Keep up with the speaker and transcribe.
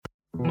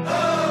Hey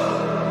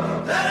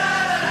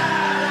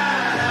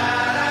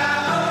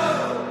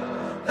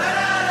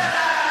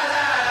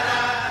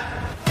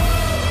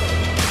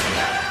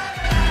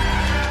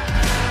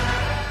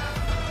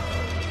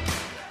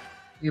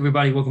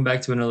everybody, welcome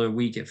back to another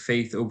week at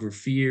Faith Over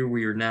Fear.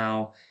 We are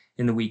now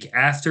in the week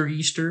after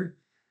Easter.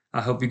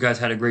 I hope you guys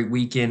had a great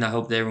weekend. I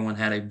hope that everyone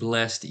had a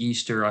blessed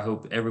Easter. I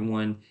hope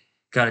everyone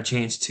got a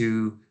chance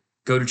to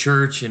go to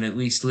church and at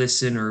least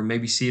listen or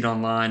maybe see it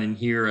online and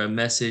hear a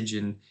message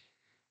and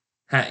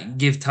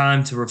give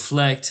time to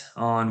reflect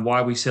on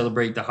why we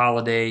celebrate the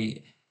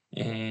holiday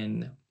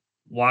and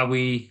why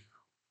we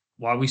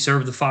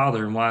serve the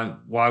Father and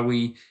why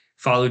we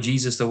follow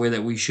Jesus the way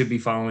that we should be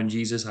following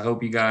Jesus. I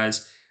hope you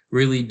guys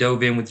really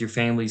dove in with your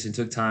families and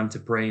took time to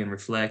pray and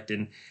reflect.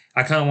 And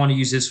I kind of want to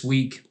use this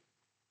week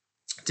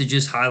to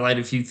just highlight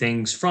a few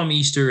things from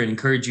Easter and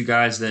encourage you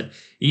guys that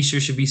Easter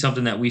should be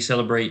something that we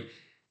celebrate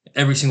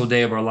every single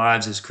day of our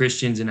lives as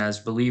Christians and as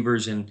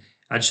believers. And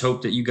I just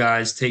hope that you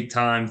guys take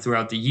time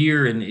throughout the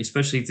year and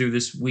especially through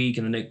this week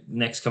and the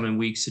next coming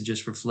weeks to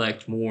just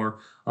reflect more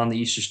on the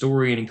Easter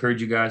story and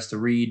encourage you guys to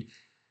read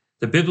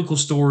the biblical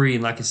story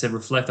and, like I said,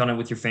 reflect on it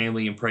with your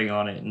family and pray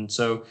on it. And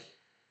so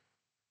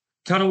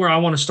kind of where I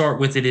want to start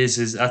with it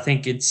is I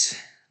think it's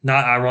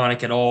not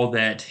ironic at all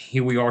that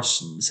here we are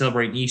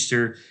celebrating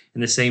Easter in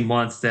the same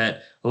month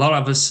that a lot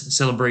of us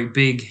celebrate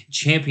big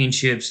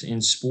championships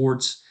in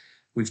sports.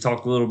 We've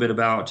talked a little bit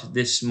about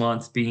this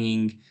month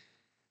being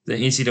the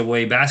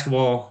NCAA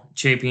basketball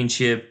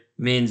championship,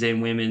 men's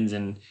and women's,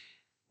 and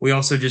we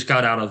also just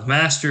got out of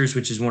Masters,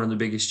 which is one of the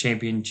biggest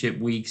championship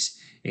weeks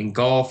in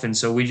golf, and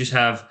so we just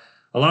have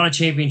a lot of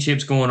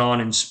championships going on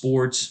in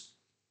sports.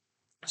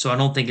 So I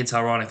don't think it's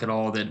ironic at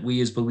all that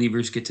we as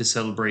believers get to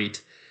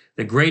celebrate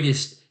the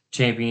greatest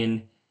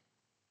champion,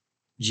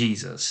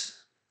 Jesus.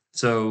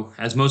 So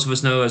as most of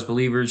us know, as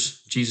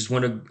believers, Jesus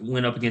went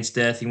up against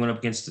death. He went up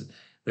against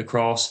the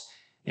cross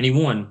and he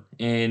won.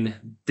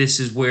 And this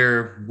is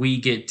where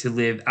we get to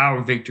live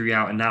our victory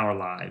out in our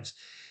lives.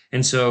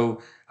 And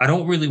so I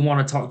don't really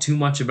want to talk too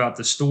much about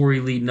the story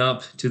leading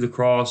up to the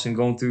cross and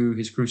going through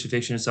his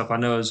crucifixion and stuff. I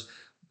know as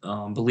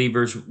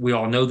believers, we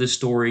all know this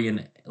story.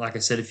 And like I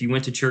said, if you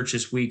went to church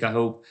this week, I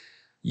hope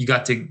you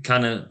got to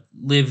kind of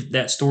live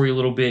that story a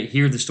little bit,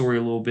 hear the story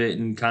a little bit,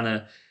 and kind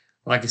of,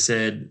 like I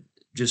said,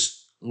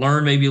 just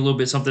learn maybe a little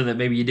bit something that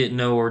maybe you didn't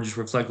know, or just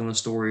reflect on the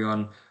story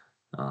on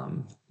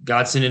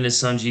God sending his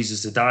son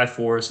Jesus to die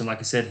for us. And like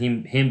I said,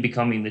 him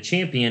becoming the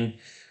champion.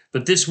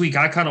 But this week,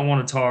 I kind of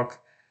want to talk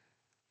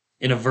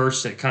in a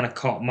verse that kind of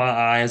caught my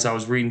eye as I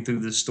was reading through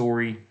the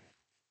story.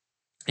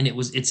 And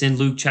it's in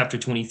Luke chapter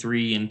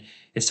 23, and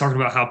it's talking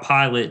about how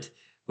Pilate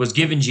was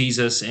given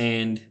Jesus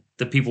and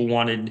the people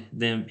wanted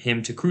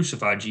him to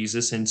crucify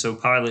Jesus. And so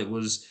Pilate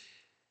was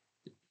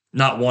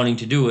not wanting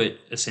to do it,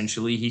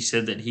 essentially. He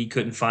said that he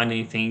couldn't find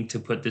anything to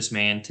put this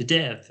man to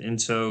death.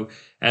 And so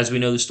as we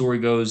know the story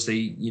goes,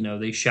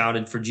 they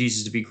shouted for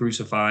Jesus to be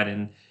crucified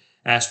and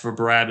asked for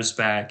Barabbas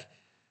back,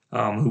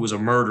 who was a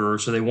murderer.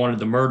 So they wanted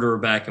the murderer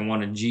back and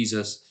wanted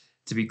Jesus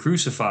to be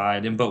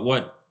crucified. But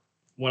what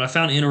I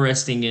found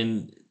interesting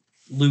in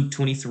Luke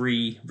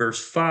 23,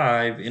 verse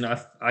 5, and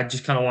I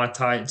just kind of want to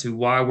tie it to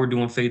why we're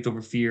doing Faith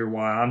Over Fear,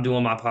 why I'm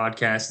doing my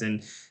podcast,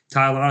 and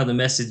tie a lot of the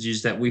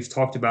messages that we've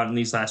talked about in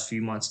these last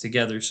few months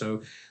together.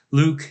 So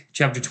Luke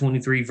chapter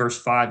 23,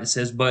 verse 5, it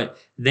says, "But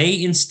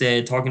they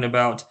instead," talking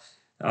about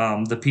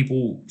the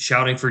people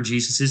shouting for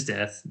Jesus'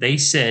 death, "they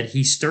said,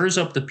 'He stirs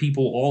up the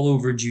people all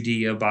over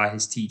Judea by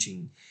his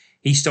teaching.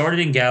 He started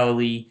in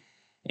Galilee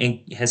and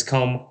has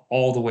come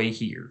all the way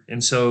here.'"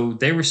 And so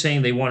they were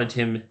saying they wanted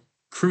him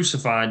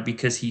crucified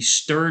because he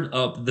stirred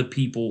up the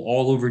people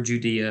all over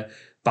Judea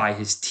by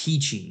his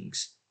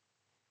teachings.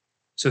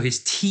 So his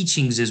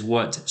teachings is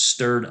what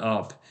stirred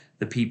up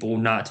the people,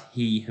 not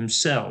he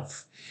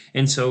himself.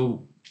 And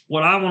so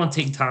what I want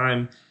to take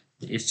time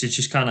is to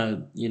just kind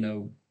of,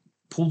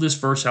 pull this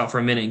verse out for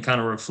a minute and kind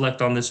of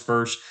reflect on this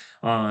verse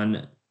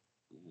and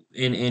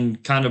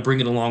kind of bring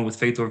it along with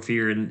Faith or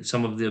Fear and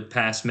some of the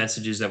past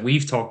messages that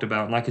we've talked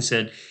about. And like I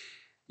said,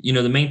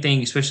 the main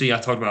thing, especially I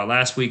talked about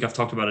last week, I've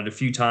talked about it a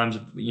few times,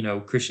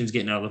 Christians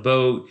getting out of the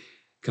boat,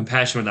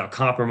 compassion without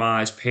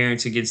compromise,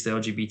 parents against the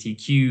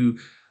LGBTQ.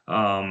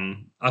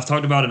 I've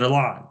talked about it a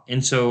lot.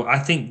 And so I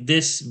think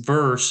this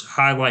verse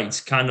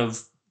highlights kind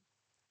of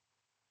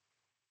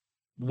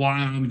why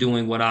I'm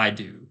doing what I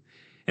do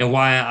and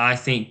why I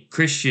think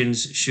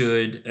Christians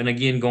should, and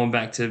again, going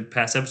back to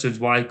past episodes,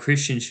 why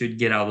Christians should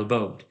get out of the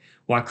boat,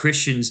 why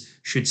Christians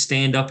should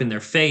stand up in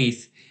their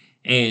faith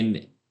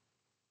and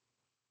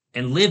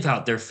live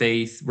out their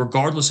faith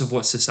regardless of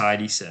what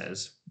society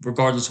says,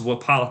 regardless of what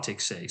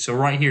politics say. So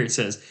right here it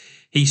says,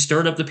 "He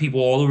stirred up the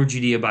people all over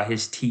Judea by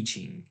his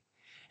teaching."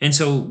 And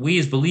so we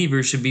as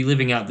believers should be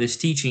living out this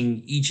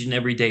teaching each and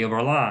every day of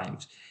our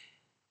lives.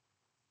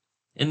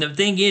 And the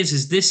thing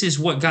is this is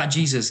what got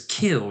Jesus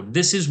killed.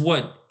 This is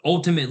what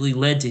ultimately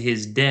led to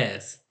his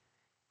death,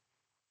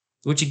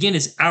 which again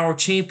is our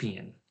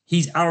champion.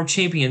 He's our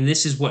champion.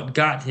 This is what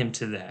got him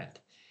to that.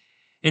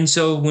 And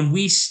so when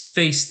we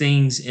face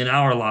things in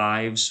our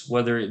lives,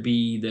 whether it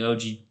be the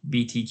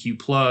LGBTQ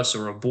plus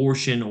or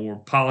abortion or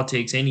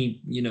politics,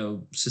 any,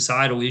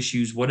 societal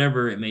issues,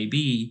 whatever it may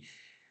be,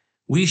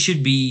 we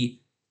should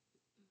be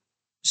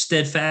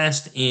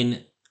steadfast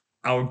in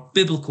our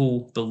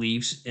biblical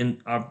beliefs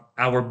and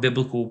our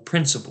biblical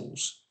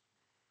principles.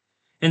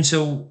 And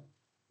so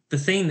the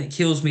thing that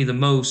kills me the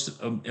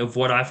most of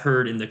what I've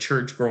heard in the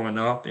church growing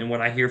up and what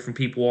I hear from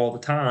people all the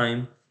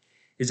time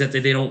is that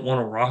they don't want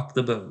to rock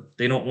the boat.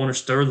 They don't want to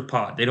stir the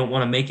pot. They don't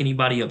want to make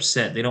anybody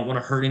upset. They don't want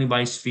to hurt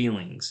anybody's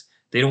feelings.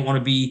 They don't want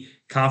to be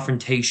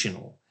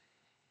confrontational.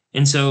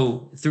 And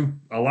so through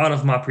a lot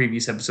of my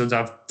previous episodes,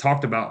 I've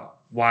talked about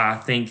why I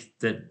think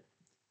that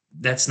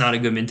that's not a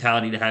good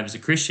mentality to have as a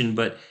Christian.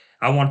 But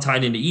I want to tie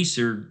it into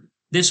Easter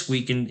this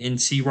week and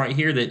see right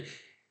here that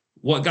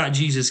what got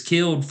Jesus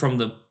killed from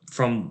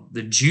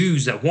the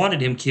Jews that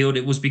wanted him killed,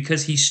 it was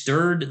because he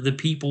stirred the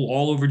people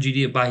all over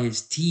Judea by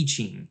his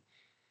teaching.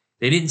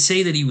 They didn't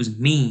say that he was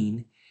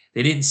mean.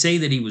 They didn't say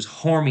that he was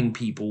harming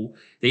people.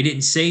 They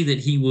didn't say that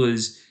he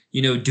was,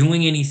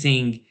 doing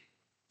anything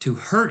to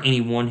hurt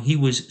anyone. He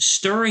was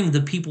stirring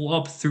the people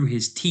up through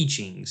his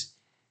teachings.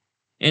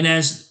 And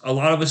as a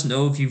lot of us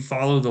know, if you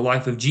follow the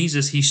life of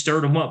Jesus, he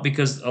stirred them up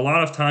because a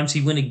lot of times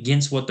he went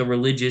against what the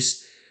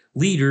religious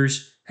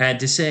leaders had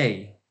to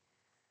say.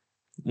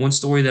 One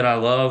story that I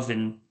love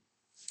and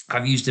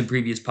I've used in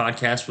previous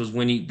podcasts was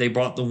when they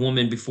brought the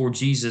woman before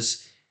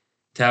Jesus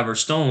to have her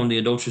stoned, the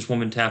adulterous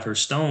woman to have her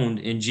stoned,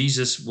 and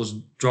Jesus was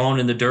drawn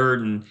in the dirt,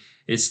 and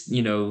it's,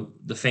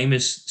 the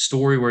famous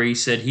story where he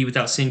said, "He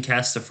without sin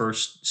cast the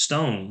first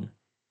stone."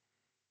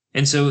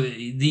 And so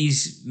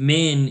these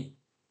men,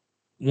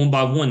 one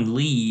by one,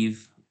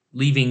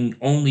 leaving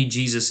only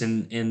Jesus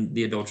and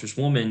the adulterous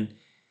woman,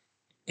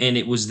 and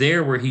it was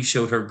there where he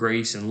showed her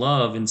grace and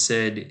love and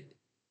said,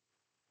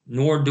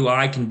 "Nor do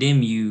I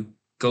condemn you,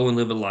 go and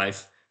live a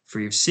life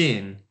free of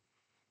sin."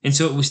 And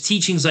so it was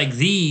teachings like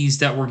these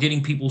that were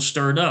getting people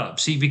stirred up.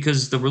 See,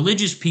 because the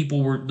religious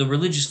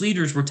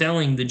leaders were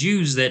telling the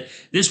Jews that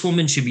this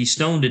woman should be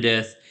stoned to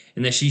death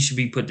and that she should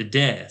be put to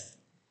death.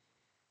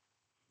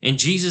 And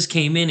Jesus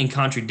came in and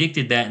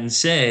contradicted that and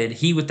said,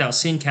 "He without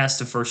sin cast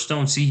the first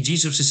stone." See,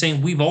 Jesus is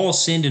saying we've all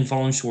sinned and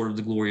fallen short of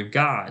the glory of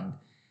God,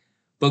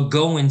 but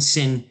go and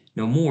sin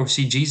no more.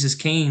 See, Jesus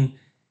came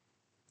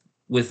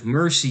with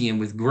mercy and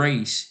with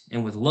grace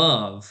and with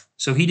love.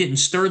 So he didn't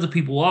stir the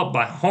people up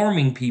by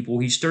harming people.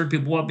 He stirred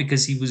people up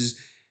because he was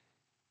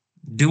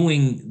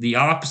doing the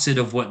opposite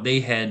of what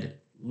they had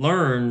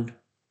learned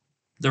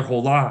their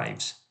whole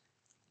lives.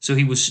 So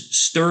he was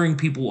stirring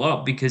people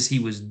up because he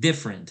was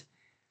different,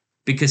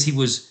 because he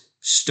was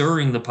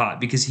stirring the pot,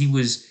 because he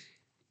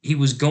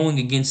was going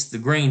against the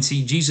grain.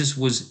 See, Jesus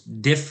was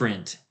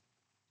different.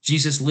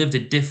 Jesus lived a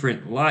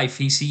different life.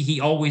 He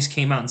always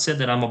came out and said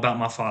that I'm about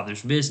my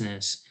Father's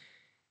business.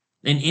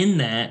 And in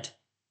that,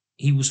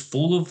 he was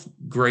full of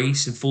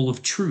grace and full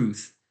of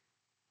truth.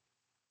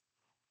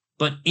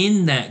 But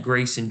in that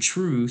grace and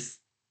truth,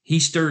 he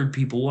stirred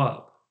people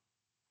up.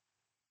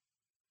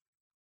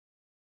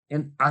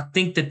 And I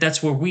think that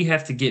that's where we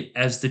have to get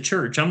as the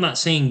church. I'm not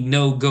saying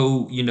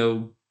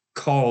go,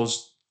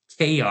 cause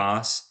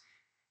chaos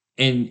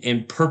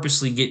and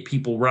purposely get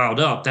people riled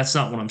up. That's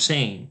not what I'm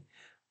saying.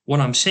 What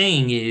I'm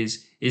saying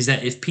is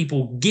that if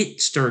people get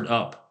stirred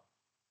up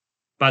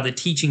by the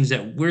teachings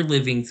that we're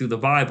living through the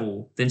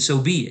Bible, then so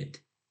be it.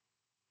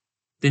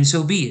 Then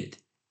so be it.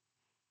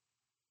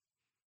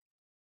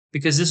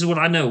 Because this is what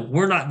I know.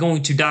 We're not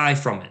going to die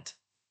from it.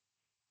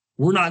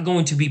 We're not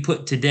going to be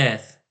put to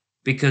death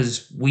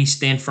because we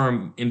stand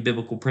firm in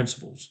biblical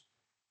principles.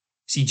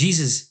 See,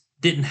 Jesus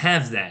didn't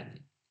have that.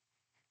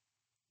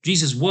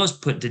 Jesus was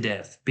put to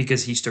death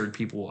because he stirred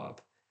people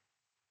up.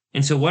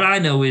 And so what I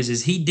know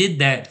is he did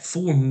that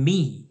for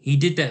me. He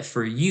did that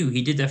for you.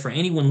 He did that for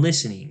anyone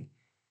listening.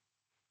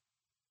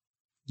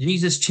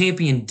 Jesus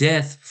championed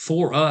death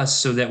for us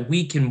so that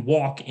we can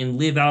walk and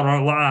live out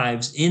our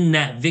lives in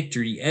that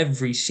victory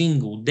every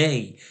single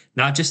day.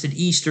 Not just at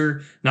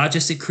Easter, not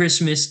just at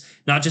Christmas,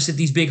 not just at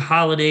these big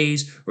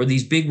holidays or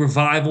these big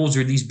revivals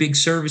or these big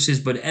services,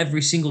 but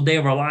every single day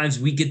of our lives,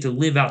 we get to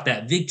live out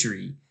that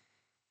victory.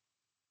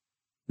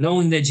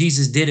 Knowing that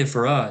Jesus did it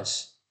for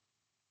us.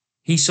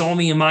 He saw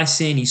me in my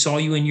sin. He saw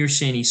you in your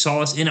sin. He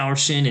saw us in our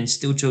sin and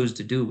still chose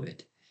to do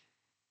it.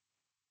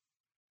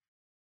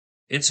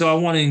 And so I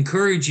want to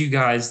encourage you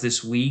guys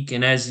this week.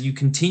 And as you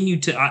continue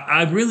to,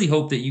 I really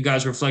hope that you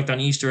guys reflect on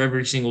Easter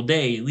every single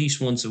day, at least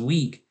once a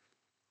week.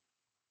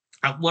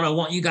 What I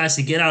want you guys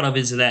to get out of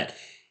is that,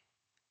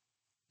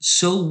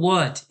 so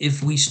what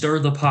if we stir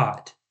the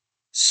pot?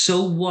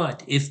 So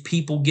what if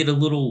people get a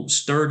little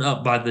stirred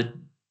up by the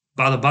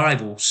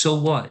Bible? So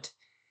what?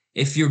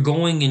 If you're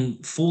going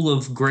in full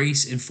of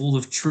grace and full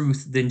of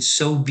truth, then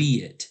so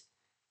be it.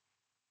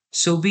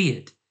 So be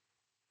it.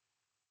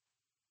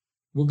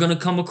 We're going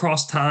to come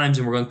across times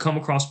and we're going to come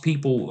across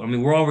people. I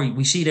mean,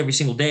 we see it every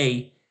single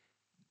day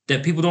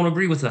that people don't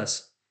agree with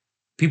us.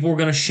 People are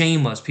going to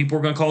shame us. People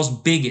are going to call us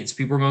bigots.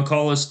 People are going to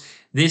call us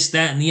this,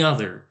 that, and the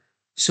other.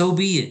 So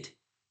be it.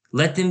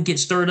 Let them get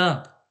stirred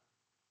up.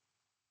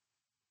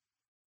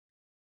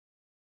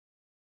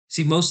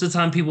 See, most of the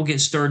time people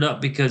get stirred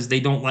up because they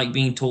don't like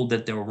being told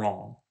that they're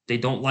wrong. They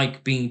don't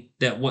like being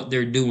that what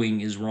they're doing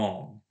is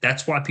wrong.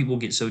 That's why people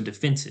get so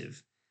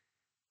defensive.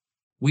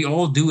 We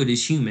all do it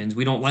as humans.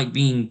 We don't like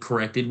being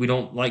corrected. We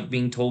don't like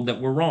being told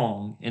that we're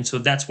wrong. And so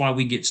that's why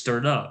we get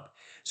stirred up.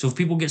 So if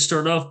people get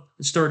stirred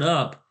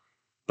up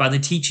by the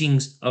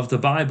teachings of the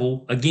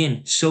Bible,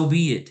 again, so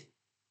be it.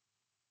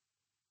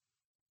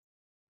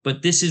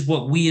 But this is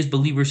what we as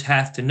believers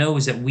have to know,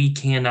 is that we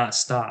cannot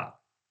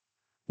stop.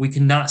 We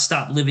cannot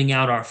stop living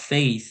out our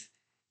faith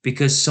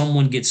because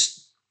someone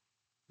gets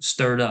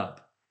stirred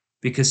up,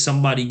 because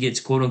somebody gets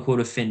quote unquote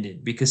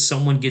offended, because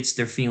someone gets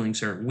their feelings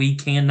hurt. We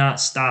cannot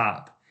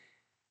stop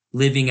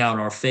living out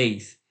our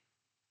faith.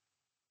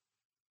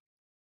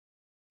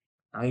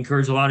 I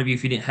encourage a lot of you,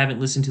 if you haven't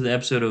listened to the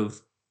episode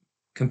of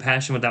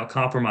Compassion Without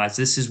Compromise,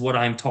 this is what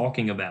I'm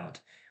talking about.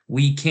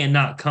 We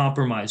cannot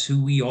compromise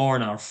who we are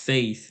in our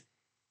faith.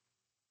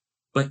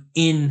 But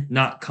in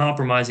not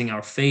compromising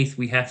our faith,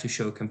 we have to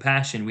show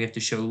compassion. We have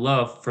to show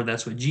love, for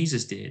that's what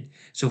Jesus did.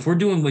 So if we're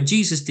doing what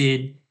Jesus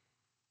did,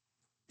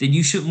 then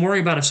you shouldn't worry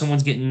about if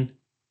someone's getting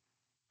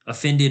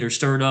offended or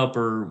stirred up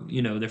or,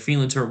 their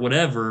feelings hurt,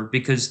 whatever,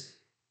 because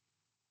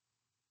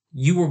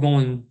you are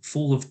going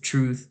full of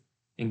truth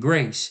and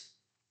grace.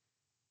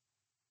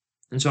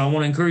 And so I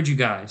want to encourage you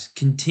guys,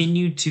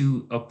 continue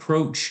to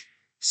approach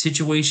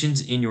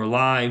situations in your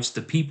lives,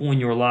 the people in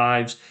your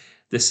lives,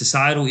 the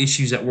societal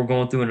issues that we're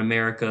going through in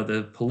America,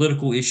 the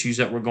political issues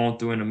that we're going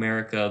through in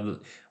America,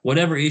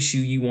 whatever issue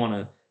you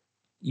want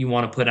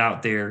to put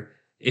out there.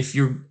 If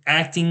you're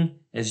acting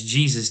as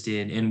Jesus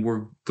did, and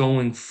we're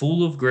going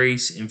full of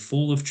grace and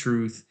full of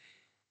truth,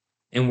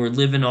 and we're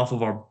living off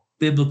of our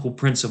biblical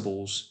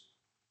principles,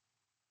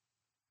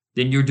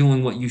 then you're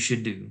doing what you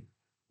should do,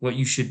 what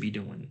you should be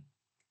doing.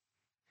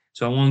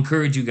 So I want to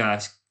encourage you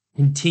guys,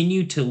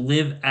 continue to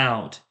live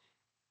out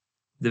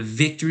the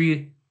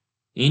victory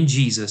in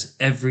Jesus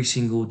every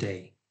single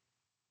day.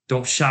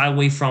 Don't shy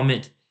away from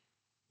it.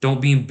 Don't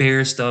be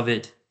embarrassed of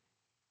it.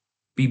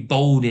 Be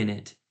bold in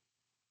it.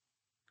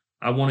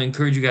 I want to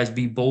encourage you guys,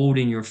 be bold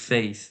in your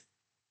faith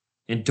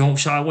and don't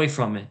shy away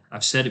from it.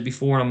 I've said it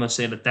before and I'm going to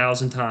say it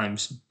 1,000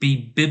 times.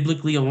 Be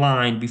biblically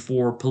aligned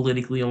before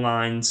politically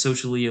aligned,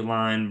 socially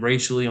aligned,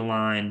 racially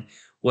aligned,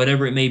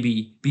 whatever it may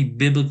be. Be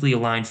biblically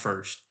aligned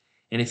first.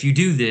 And if you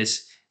do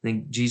this,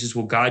 then Jesus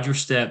will guide your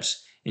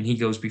steps, and he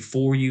goes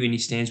before you and he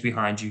stands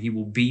behind you. He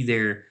will be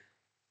there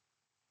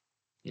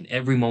in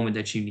every moment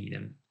that you need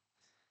him.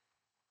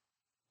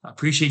 I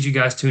appreciate you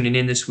guys tuning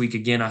in this week.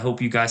 Again, I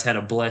hope you guys had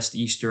a blessed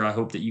Easter. I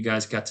hope that you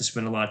guys got to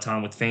spend a lot of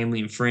time with family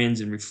and friends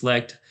and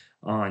reflect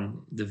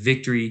on the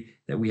victory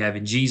that we have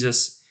in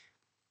Jesus.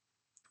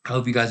 I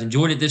hope you guys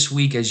enjoyed it this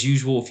week. As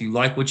usual, if you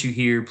like what you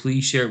hear,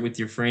 please share it with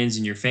your friends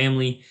and your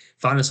family.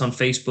 Find us on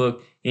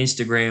Facebook,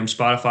 Instagram,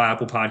 Spotify,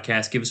 Apple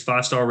Podcasts. Give us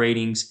 5-star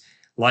ratings.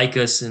 Like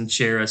us and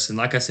share us. And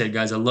like I said,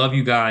 guys, I love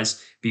you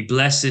guys. Be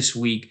blessed this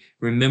week.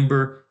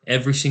 Remember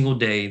every single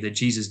day that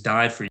Jesus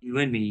died for you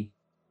and me.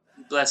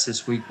 Be blessed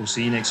this week. We'll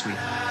see you next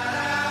week.